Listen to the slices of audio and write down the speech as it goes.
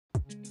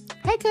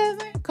Hey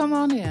cousin, come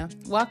on in.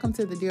 Welcome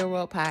to the Dear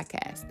World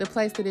Podcast, the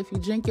place that if you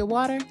drink your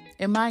water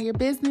and mind your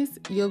business,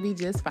 you'll be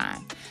just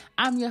fine.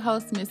 I'm your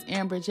host, Miss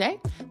Amber J.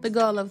 The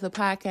goal of the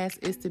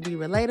podcast is to be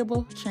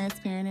relatable,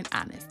 transparent, and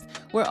honest.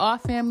 We're all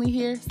family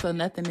here, so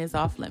nothing is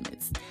off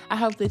limits. I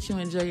hope that you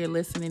enjoy your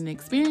listening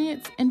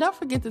experience, and don't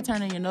forget to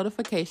turn on your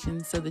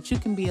notifications so that you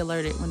can be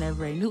alerted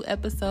whenever a new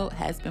episode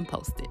has been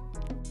posted.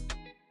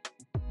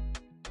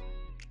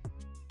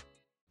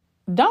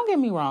 Don't get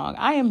me wrong,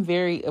 I am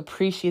very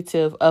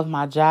appreciative of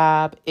my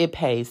job. It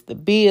pays the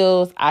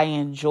bills. I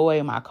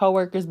enjoy my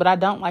coworkers, but I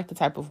don't like the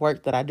type of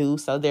work that I do,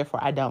 so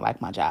therefore I don't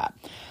like my job.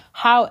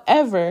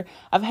 However,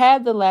 I've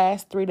had the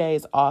last 3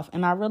 days off,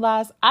 and I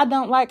realized I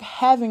don't like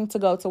having to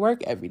go to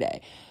work every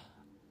day.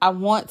 I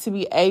want to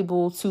be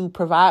able to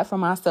provide for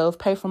myself,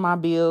 pay for my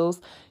bills,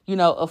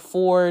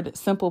 afford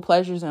simple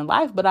pleasures in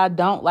life, but I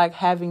don't like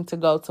having to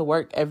go to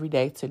work every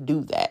day to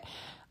do that.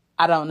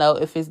 I don't know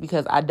if it's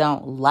because I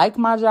don't like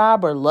my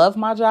job or love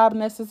my job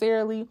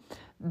necessarily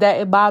that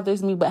it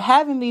bothers me, but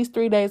having these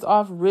 3 days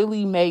off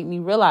really made me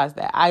realize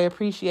that I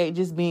appreciate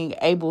just being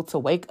able to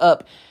wake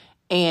up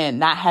and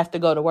not have to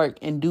go to work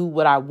and do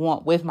what I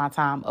want with my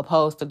time,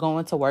 opposed to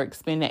going to work,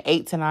 spending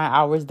 8 to 9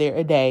 hours there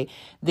a day,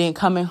 then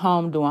coming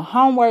home, doing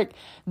homework.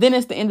 Then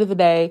it's the end of the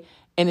day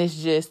and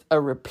it's just a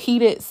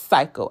repeated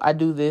cycle. I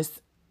do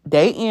this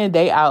day in,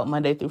 day out,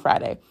 Monday through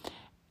Friday.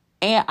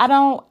 And I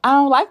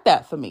don't like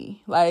that for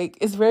me. Like,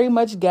 it's very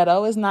much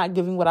ghetto. It's not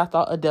giving what I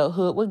thought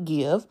adulthood would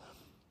give.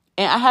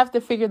 And I have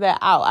to figure that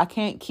out. I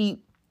can't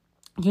keep,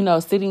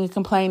 sitting and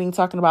complaining,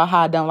 talking about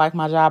how I don't like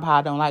my job, how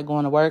I don't like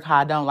going to work, how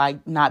I don't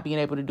like not being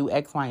able to do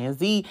X, Y, and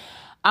Z.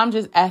 I'm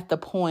just at the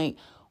point,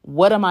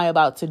 what am I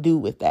about to do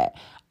with that?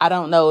 I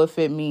don't know if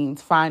it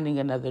means finding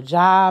another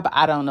job.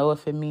 I don't know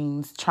if it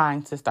means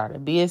trying to start a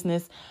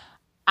business.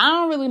 I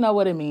don't really know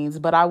what it means,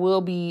 but I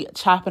will be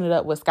chopping it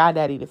up with Sky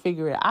Daddy to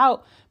figure it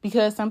out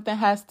because something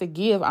has to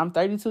give. I'm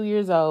 32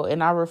 years old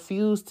and I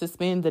refuse to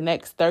spend the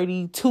next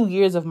 32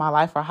 years of my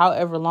life or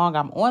however long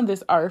I'm on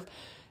this earth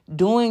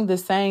doing the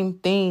same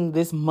thing,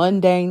 this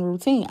mundane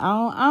routine.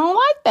 I don't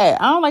like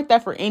that. I don't like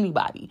that for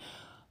anybody.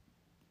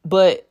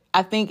 But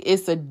I think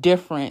it's a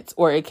difference,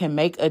 or it can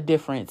make a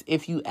difference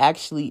if you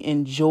actually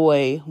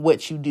enjoy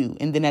what you do.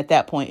 And then at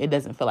that point, it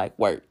doesn't feel like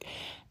work.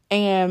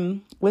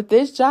 And with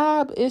this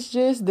job, it's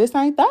just, this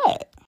ain't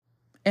that.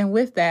 And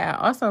with that,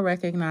 I also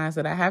recognize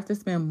that I have to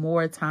spend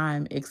more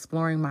time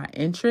exploring my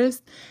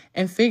interests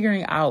and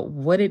figuring out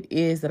what it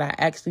is that I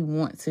actually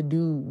want to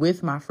do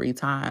with my free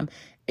time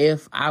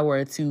if I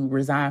were to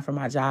resign from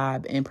my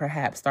job and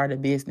perhaps start a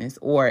business,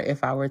 or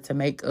if I were to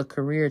make a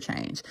career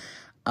change.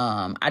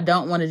 I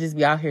don't want to just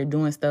be out here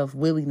doing stuff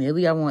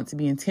willy-nilly. I want to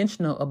be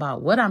intentional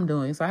about what I'm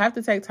doing. So I have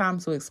to take time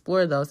to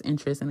explore those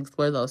interests and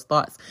explore those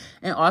thoughts.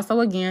 And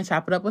also, again,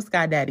 chop it up with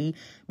Sky Daddy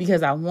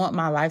because I want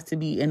my life to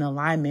be in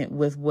alignment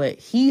with what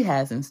he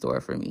has in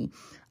store for me.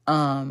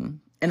 And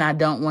I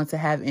don't want to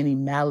have any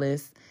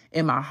malice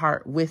in my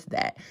heart with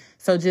that.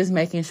 So just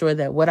making sure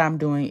that what I'm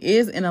doing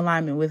is in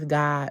alignment with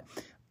God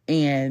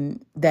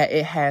and that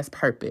it has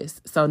purpose.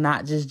 So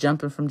not just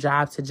jumping from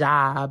job to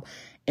job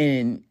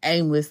and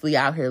aimlessly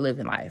out here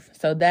living life.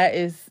 So that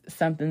is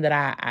something that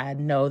I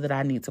know that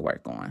I need to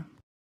work on.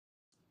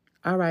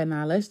 All right,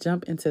 now let's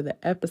jump into the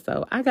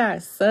episode. I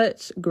got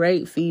such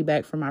great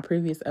feedback from my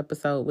previous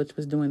episode, which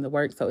was doing the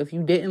work. So if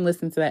you didn't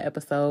listen to that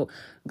episode,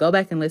 go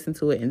back and listen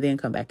to it and then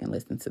come back and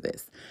listen to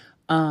this.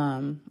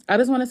 I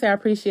just want to say I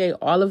appreciate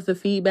all of the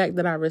feedback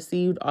that I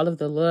received, all of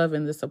the love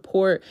and the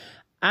support.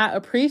 I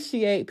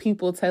appreciate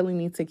people telling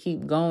me to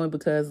keep going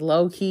because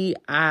low key,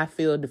 I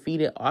feel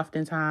defeated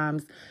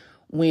oftentimes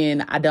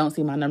when I don't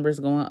see my numbers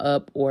going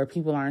up or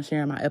people aren't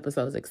sharing my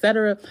episodes,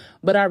 etc.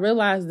 But I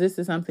realize this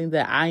is something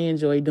that I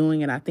enjoy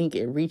doing, and I think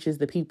it reaches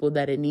the people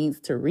that it needs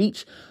to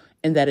reach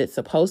and that it's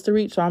supposed to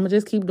reach. So I'm going to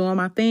just keep doing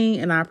my thing,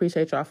 and I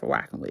appreciate y'all for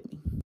rocking with me.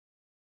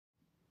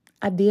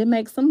 I did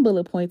make some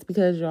bullet points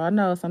because y'all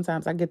know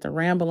sometimes I get to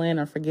rambling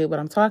or forget what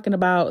I'm talking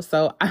about.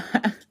 So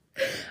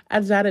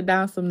I jotted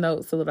down some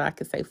notes so that I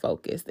could stay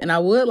focused. And I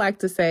would like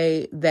to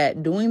say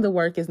that doing the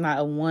work is not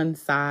a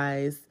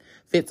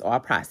one-size-fits-all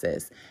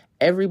process.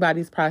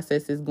 Everybody's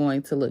process is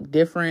going to look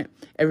different.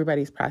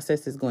 Everybody's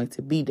process is going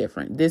to be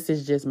different. This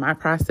is just my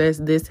process.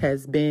 This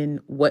has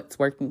been what's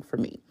working for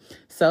me.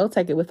 So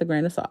take it with a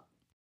grain of salt.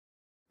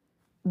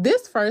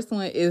 This first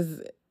one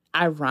is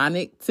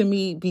ironic to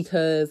me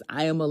because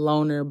I am a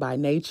loner by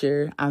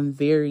nature. I'm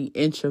very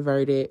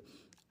introverted.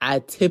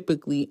 I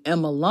typically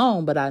am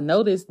alone, but I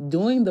noticed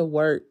doing the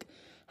work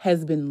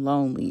has been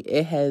lonely.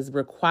 It has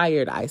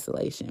required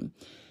isolation.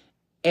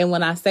 And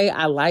when I say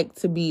I like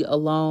to be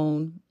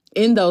alone,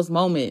 in those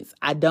moments,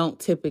 I don't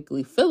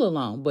typically feel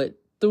alone, but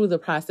through the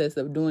process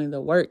of doing the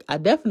work, I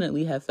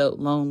definitely have felt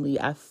lonely.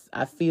 I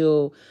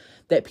feel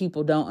that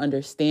people don't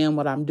understand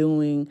what I'm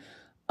doing.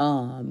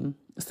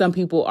 Some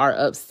people are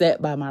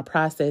upset by my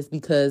process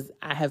because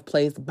I have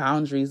placed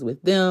boundaries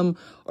with them,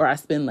 or I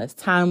spend less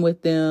time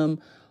with them,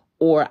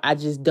 or I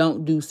just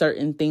don't do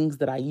certain things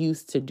that I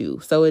used to do.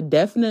 So it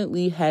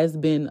definitely has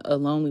been a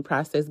lonely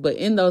process. But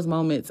in those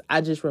moments,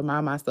 I just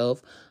remind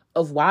myself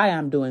of why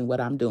I'm doing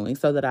what I'm doing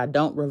so that I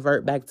don't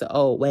revert back to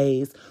old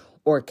ways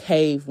or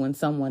cave when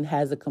someone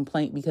has a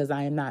complaint because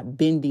I am not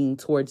bending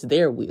towards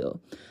their will.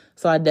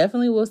 So I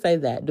definitely will say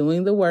that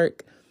doing the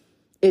work,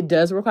 it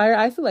does require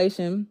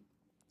isolation.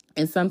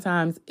 And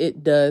sometimes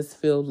it does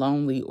feel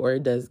lonely, or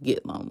it does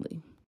get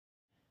lonely.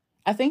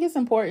 I think it's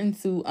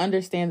important to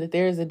understand that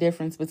there is a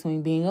difference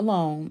between being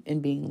alone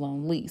and being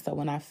lonely. So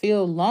when I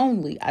feel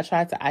lonely, I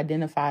try to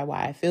identify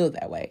why I feel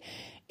that way.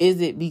 Is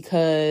it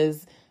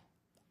because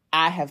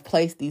I have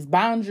placed these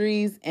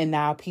boundaries and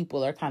now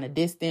people are kind of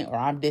distant, or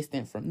I'm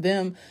distant from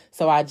them,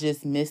 so I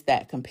just miss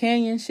that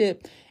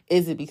companionship?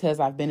 Is it because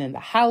I've been in the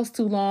house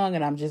too long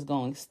and I'm just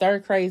going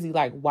stir crazy?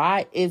 Like,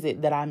 why is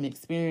it that I'm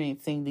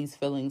experiencing these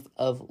feelings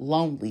of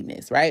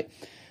loneliness, right?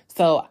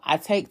 So I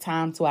take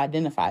time to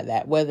identify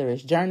that, whether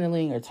it's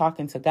journaling or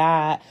talking to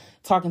God,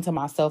 talking to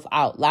myself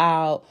out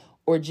loud,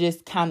 or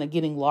just kind of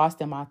getting lost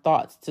in my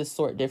thoughts to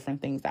sort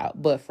different things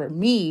out. But for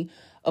me,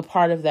 a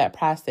part of that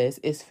process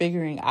is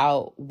figuring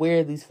out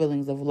where these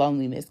feelings of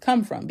loneliness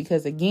come from.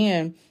 Because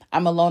again,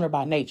 I'm a loner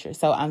by nature.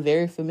 So I'm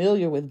very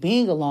familiar with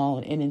being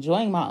alone and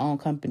enjoying my own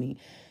company.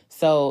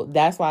 So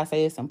that's why I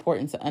say it's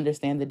important to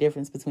understand the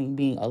difference between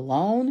being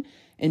alone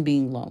and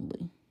being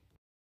lonely.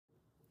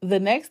 The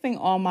next thing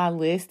on my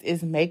list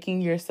is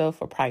making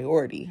yourself a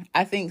priority.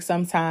 I think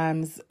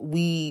sometimes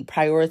we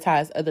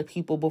prioritize other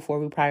people before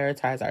we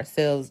prioritize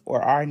ourselves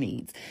or our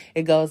needs.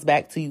 It goes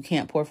back to you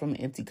can't pour from an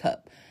empty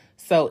cup.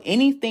 So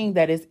anything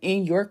that is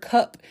in your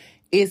cup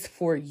is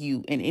for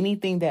you, and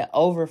anything that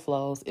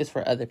overflows is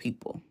for other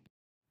people.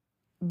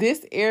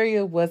 This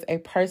area was a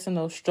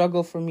personal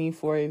struggle for me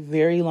for a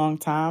very long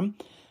time.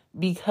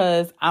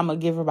 Because I'm a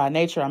giver by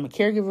nature, I'm a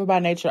caregiver by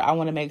nature. I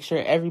want to make sure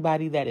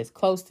everybody that is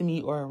close to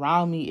me or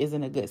around me is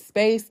in a good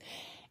space.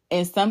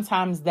 And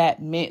sometimes that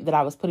meant that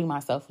I was putting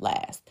myself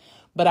last.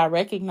 But I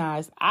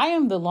recognize I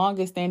am the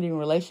longest standing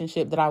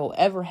relationship that I will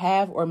ever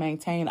have or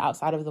maintain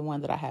outside of the one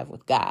that I have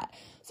with God.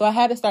 So I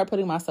had to start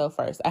putting myself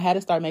first. I had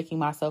to start making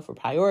myself a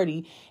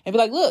priority and be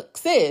like, look,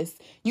 sis,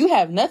 you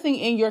have nothing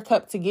in your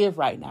cup to give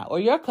right now, or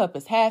your cup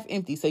is half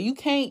empty. So you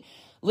can't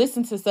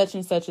listen to such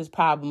and such's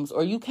problems,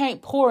 or you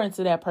can't pour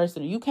into that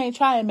person, or you can't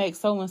try and make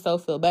so-and-so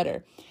feel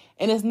better.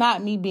 And it's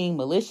not me being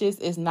malicious.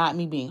 It's not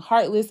me being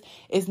heartless.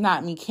 It's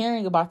not me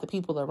caring about the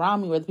people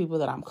around me or the people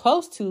that I'm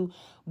close to,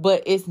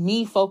 but it's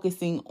me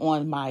focusing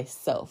on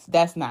myself.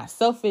 That's not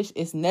selfish.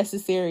 It's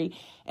necessary.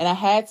 And I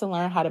had to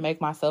learn how to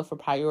make myself a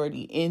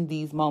priority in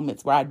these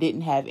moments where I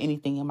didn't have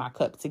anything in my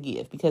cup to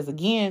give. Because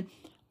again,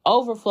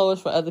 overflow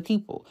is for other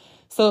people.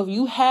 So if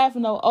you have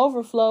no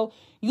overflow,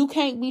 you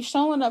can't be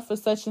showing up for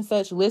such and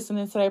such,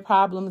 listening to their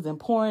problems and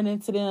pouring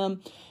into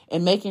them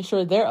and making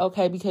sure they're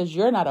okay, because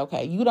you're not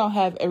okay. You don't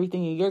have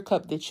everything in your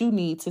cup that you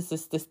need to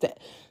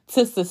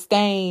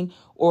sustain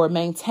or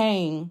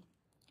maintain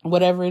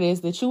whatever it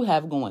is that you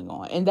have going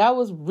on. And that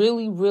was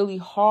really, really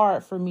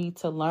hard for me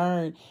to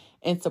learn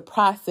and to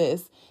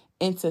process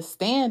and to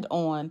stand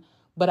on.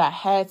 But I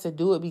had to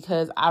do it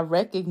because I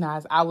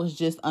recognized I was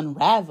just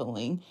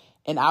unraveling,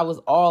 and I was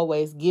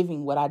always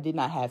giving what I did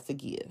not have to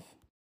give.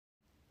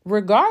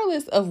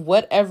 Regardless of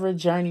whatever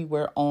journey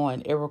we're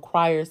on, it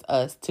requires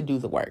us to do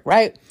the work,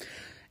 right?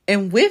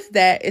 And with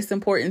that, it's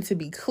important to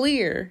be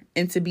clear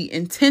and to be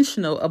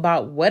intentional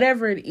about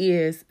whatever it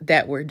is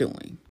that we're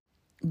doing.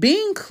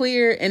 Being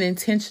clear and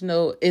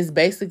intentional is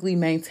basically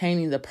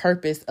maintaining the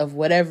purpose of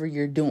whatever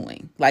you're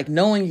doing, like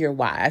knowing your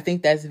why. I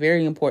think that's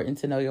very important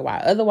to know your why.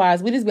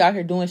 Otherwise, we just be out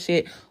here doing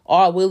shit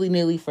all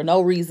willy-nilly for no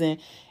reason.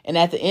 And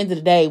at the end of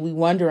the day, we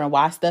wondering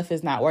why stuff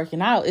is not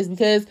working out. It's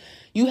because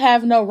you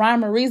have no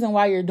rhyme or reason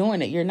why you're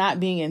doing it. You're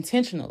not being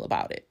intentional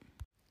about it.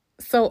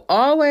 So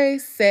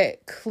always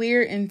set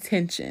clear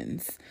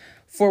intentions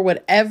for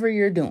whatever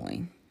you're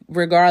doing.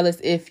 Regardless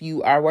if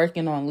you are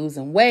working on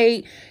losing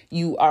weight,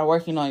 you are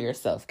working on your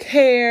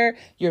self-care,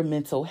 your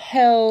mental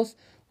health,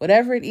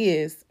 whatever it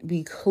is,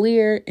 be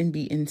clear and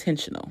be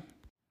intentional.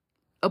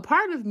 A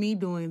part of me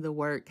doing the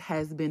work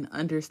has been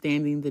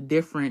understanding the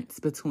difference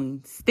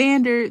between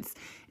standards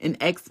and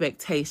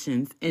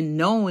expectations, and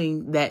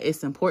knowing that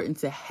it's important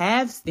to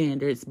have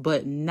standards,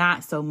 but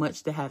not so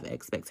much to have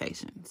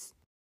expectations.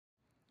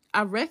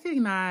 I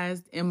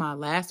recognized in my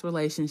last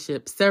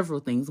relationship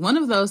several things. One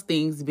of those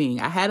things being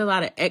I had a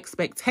lot of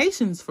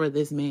expectations for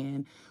this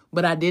man,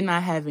 but I did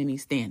not have any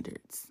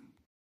standards.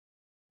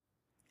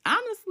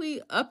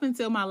 Honestly, up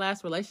until my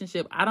last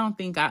relationship, I don't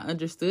think I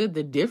understood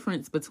the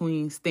difference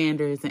between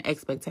standards and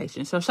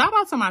expectations. So shout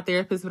out to my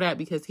therapist for that,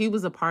 because he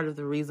was a part of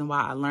the reason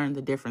why I learned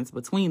the difference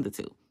between the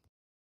two.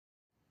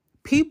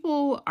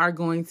 People are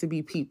going to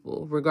be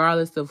people,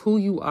 regardless of who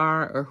you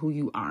are or who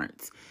you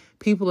aren't.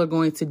 People are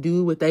going to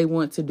do what they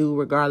want to do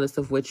regardless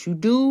of what you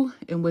do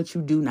and what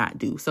you do not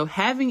do. So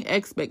having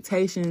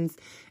expectations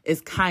is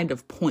kind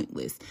of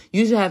pointless.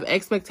 You should have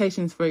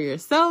expectations for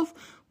yourself,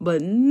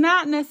 but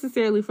not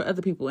necessarily for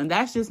other people. And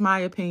that's just my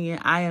opinion.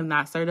 I am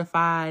not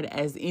certified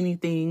as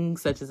anything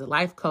such as a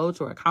life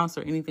coach or a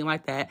counselor, anything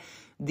like that.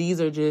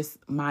 These are just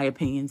my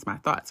opinions, my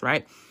thoughts,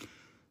 right?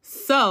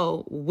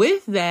 So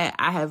with that,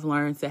 I have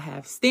learned to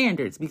have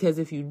standards, because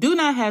if you do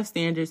not have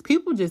standards,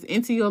 people just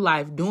enter your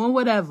life doing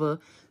whatever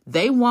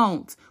they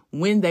want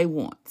when they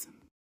want.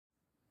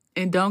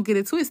 And don't get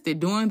it twisted.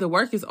 Doing the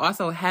work is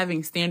also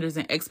having standards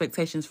and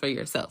expectations for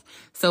yourself.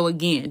 So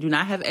again, do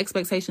not have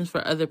expectations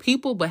for other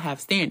people, but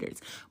have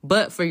standards.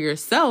 But for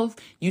yourself,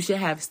 you should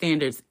have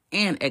standards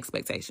and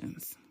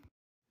expectations.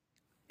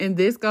 And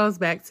this goes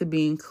back to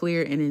being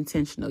clear and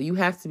intentional. You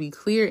have to be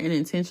clear and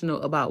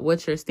intentional about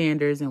what your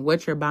standards and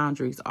what your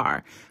boundaries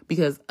are,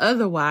 because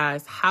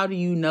otherwise, how do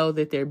you know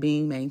that they're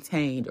being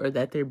maintained or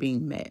that they're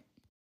being met?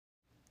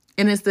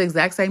 And it's the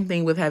exact same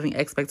thing with having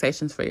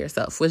expectations for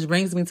yourself, which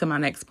brings me to my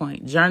next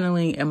point,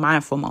 journaling and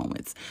mindful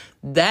moments.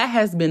 That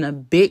has been a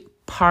big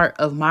part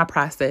of my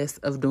process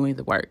of doing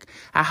the work.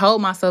 I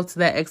hold myself to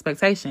that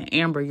expectation.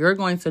 Amber, you're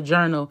going to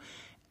journal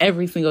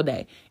every single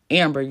day.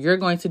 Amber, you're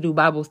going to do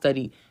Bible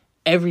study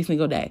every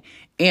single day.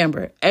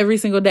 Amber, every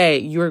single day,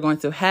 you're going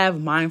to have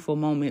mindful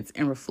moments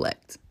and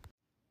reflect.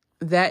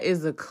 That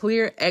is a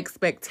clear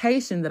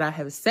expectation that I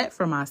have set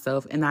for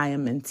myself, and I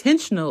am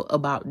intentional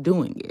about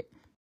doing it.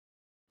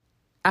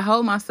 I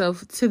hold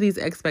myself to these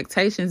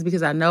expectations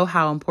because I know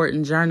how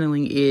important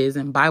journaling is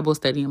and Bible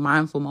study and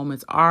mindful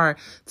moments are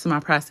to my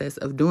process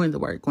of doing the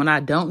work. When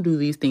I don't do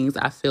these things,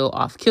 I feel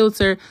off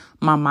kilter.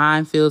 My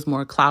mind feels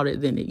more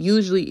clouded than it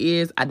usually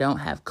is. I don't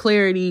have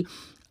clarity.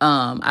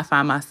 I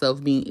find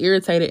myself being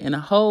irritated and a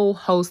whole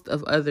host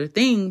of other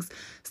things.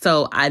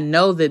 So I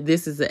know that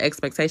this is the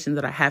expectation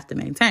that I have to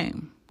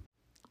maintain.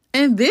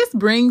 And this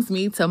brings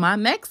me to my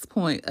next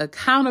point,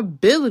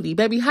 accountability.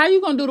 Baby, how you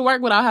going to do the work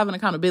without having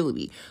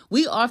accountability?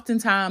 We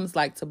oftentimes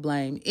like to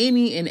blame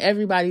any and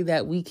everybody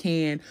that we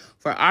can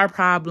for our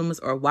problems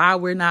or why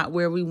we're not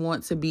where we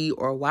want to be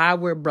or why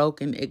we're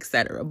broken,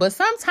 etc. But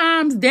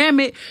sometimes, damn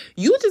it,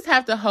 you just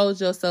have to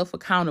hold yourself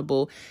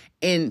accountable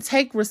and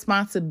take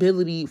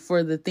responsibility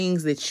for the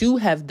things that you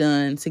have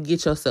done to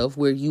get yourself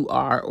where you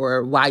are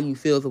or why you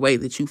feel the way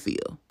that you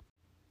feel.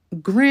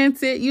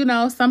 Granted,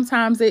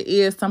 sometimes it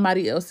is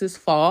somebody else's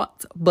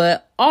fault,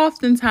 but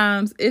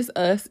oftentimes it's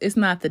us. It's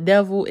not the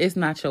devil. It's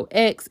not your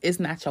ex. It's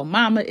not your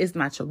mama. It's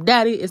not your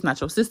daddy. It's not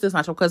your sister. It's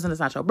not your cousin.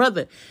 It's not your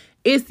brother.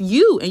 It's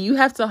you. And you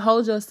have to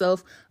hold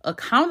yourself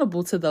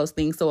accountable to those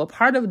things. So a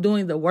part of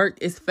doing the work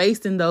is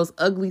facing those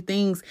ugly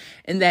things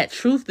and that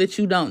truth that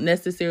you don't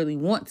necessarily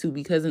want to,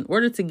 because in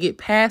order to get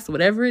past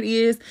whatever it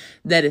is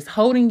that is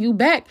holding you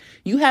back,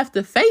 you have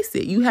to face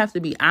it. You have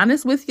to be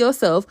honest with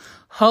yourself,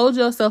 hold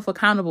yourself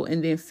accountable,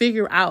 and then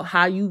figure out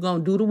how you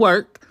going to do the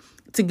work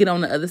to get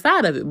on the other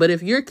side of it. But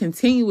if you're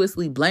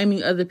continuously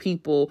blaming other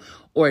people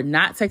or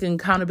not taking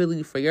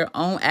accountability for your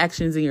own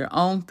actions and your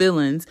own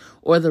feelings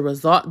or the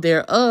result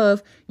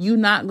thereof, you're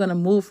not going to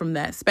move from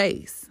that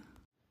space.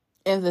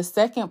 And the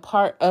second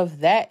part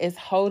of that is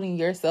holding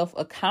yourself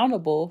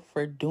accountable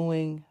for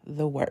doing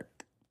the work.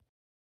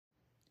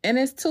 And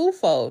it's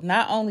twofold,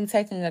 not only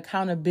taking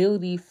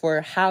accountability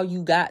for how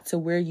you got to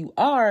where you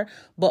are,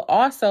 but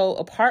also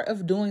a part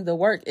of doing the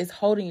work is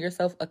holding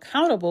yourself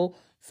accountable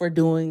for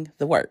doing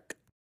the work.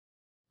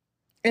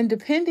 And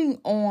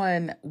depending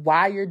on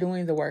why you're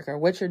doing the work or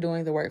what you're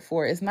doing the work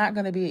for, it's not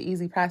going to be an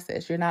easy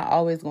process. You're not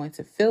always going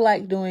to feel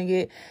like doing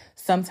it.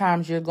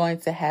 Sometimes you're going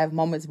to have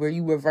moments where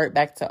you revert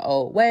back to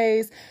old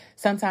ways.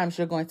 Sometimes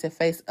you're going to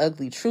face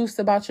ugly truths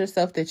about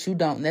yourself that you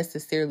don't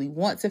necessarily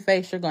want to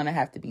face. You're going to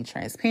have to be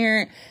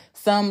transparent.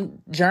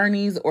 Some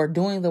journeys or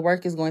doing the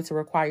work is going to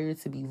require you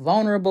to be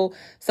vulnerable.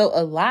 So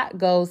a lot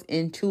goes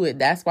into it.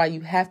 That's why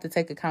you have to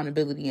take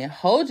accountability and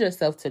hold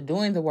yourself to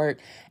doing the work.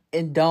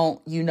 And don't,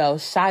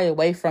 shy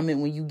away from it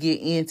when you get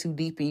in too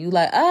deep and you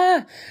like,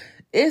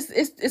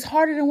 it's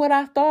harder than what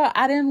I thought.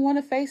 I didn't want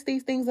to face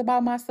these things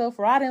about myself,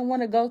 or I didn't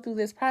want to go through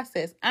this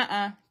process.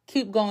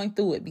 Keep going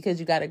through it, because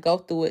you got to go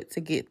through it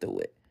to get through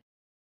it.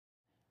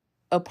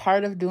 A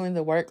part of doing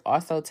the work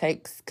also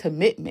takes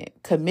commitment.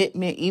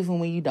 Commitment even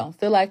when you don't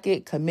feel like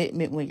it.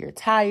 Commitment when you're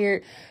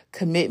tired.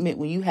 Commitment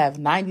when you have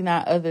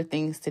 99 other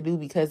things to do.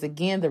 Because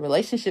again, the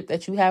relationship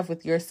that you have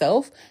with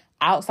yourself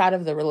outside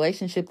of the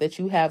relationship that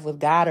you have with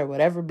God or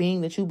whatever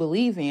being that you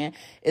believe in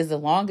is the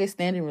longest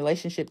standing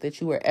relationship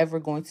that you are ever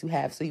going to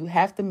have. So you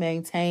have to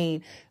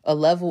maintain a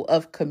level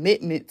of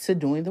commitment to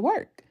doing the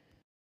work.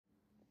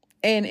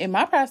 And in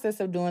my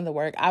process of doing the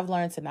work, I've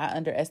learned to not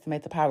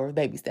underestimate the power of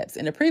baby steps.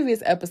 In the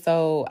previous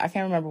episode, I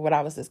can't remember what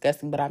I was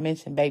discussing, but I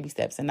mentioned baby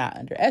steps and not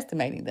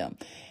underestimating them.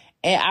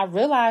 And I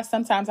realized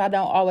sometimes I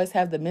don't always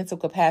have the mental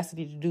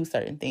capacity to do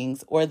certain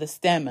things or the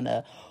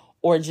stamina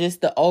or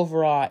just the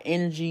overall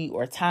energy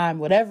or time,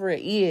 whatever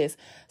it is.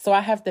 So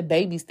I have to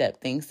baby step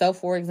things. So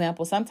for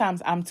example,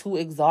 sometimes I'm too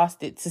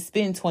exhausted to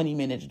spend 20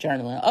 minutes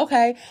journaling.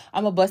 Okay,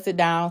 I'm gonna bust it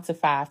down to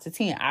 5 to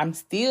 10. I'm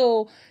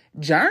still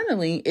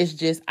journaling. It's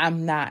just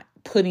I'm not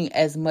putting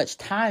as much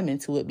time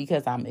into it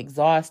because I'm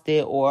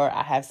exhausted or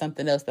I have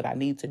something else that I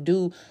need to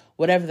do,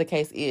 whatever the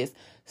case is.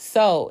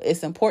 So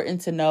it's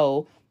important to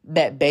know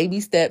that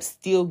baby steps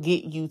still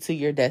get you to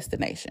your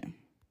destination.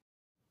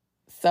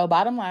 So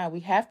bottom line, we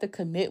have to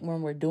commit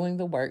when we're doing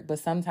the work, but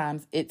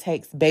sometimes it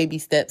takes baby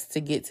steps to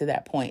get to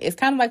that point. It's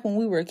kind of like when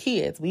we were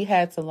kids. We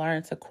had to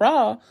learn to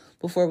crawl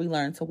before we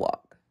learned to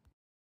walk.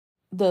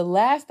 The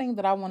last thing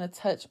that I want to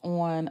touch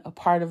on, a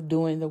part of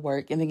doing the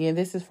work, and again,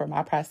 this is for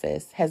my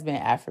process, has been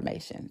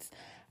affirmations.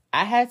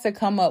 I had to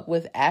come up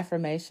with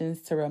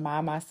affirmations to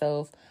remind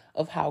myself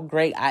of how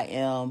great I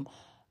am,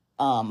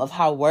 of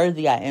how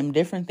worthy I am,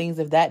 different things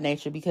of that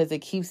nature, because it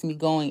keeps me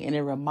going and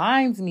it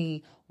reminds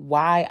me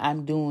why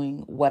I'm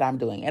doing what I'm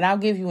doing. And I'll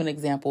give you an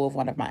example of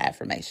one of my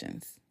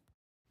affirmations.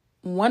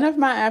 One of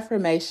my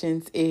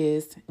affirmations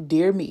is,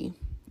 "Dear me,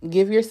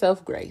 give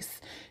yourself grace.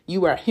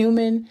 You are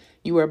human.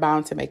 You are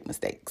bound to make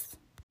mistakes."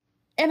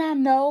 And I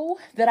know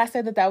that I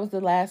said that was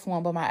the last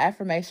one, but my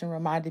affirmation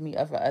reminded me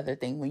of another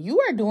thing. When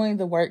you are doing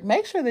the work,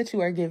 make sure that you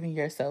are giving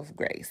yourself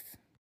grace.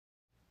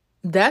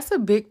 That's a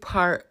big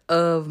part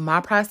of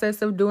my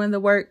process of doing the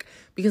work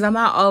because I'm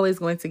not always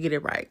going to get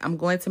it right. I'm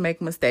going to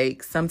make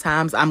mistakes.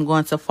 Sometimes I'm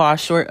going to fall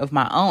short of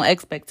my own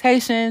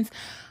expectations.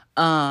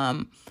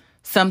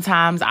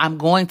 Sometimes I'm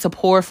going to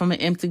pour from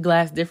an empty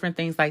glass, different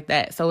things like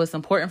that. So it's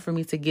important for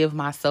me to give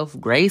myself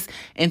grace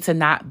and to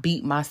not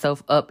beat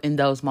myself up in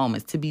those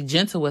moments, to be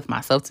gentle with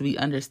myself, to be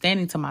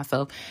understanding to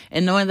myself,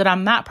 and knowing that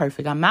I'm not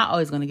perfect. I'm not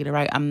always going to get it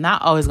right. I'm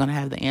not always going to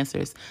have the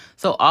answers.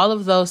 So all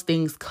of those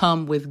things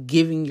come with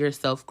giving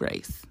yourself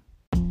grace.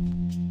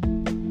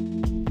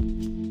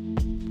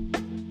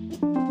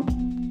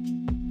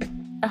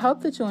 I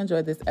hope that you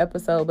enjoyed this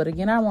episode, but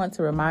again, I want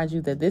to remind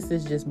you that this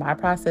is just my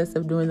process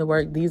of doing the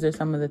work. These are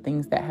some of the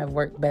things that have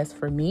worked best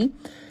for me.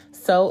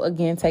 So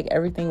again, take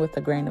everything with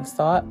a grain of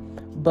salt,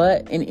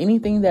 but in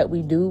anything that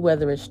we do,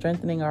 whether it's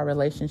strengthening our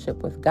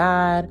relationship with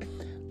God,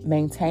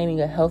 maintaining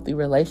a healthy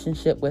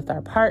relationship with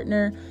our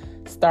partner,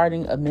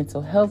 starting a mental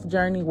health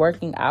journey,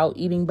 working out,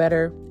 eating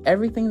better,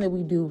 everything that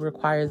we do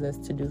requires us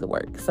to do the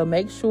work. So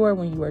make sure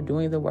when you are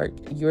doing the work,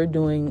 you're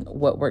doing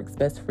what works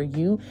best for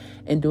you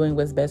and doing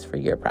what's best for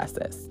your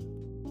process.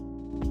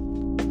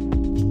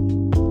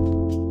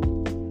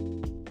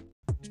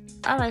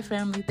 All right,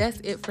 family,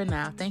 that's it for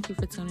now. Thank you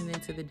for tuning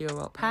into the Dear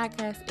World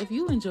podcast. If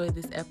you enjoyed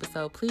this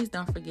episode, please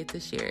don't forget to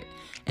share it.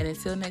 And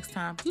until next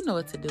time, you know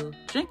what to do.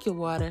 Drink your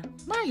water,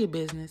 mind your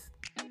business.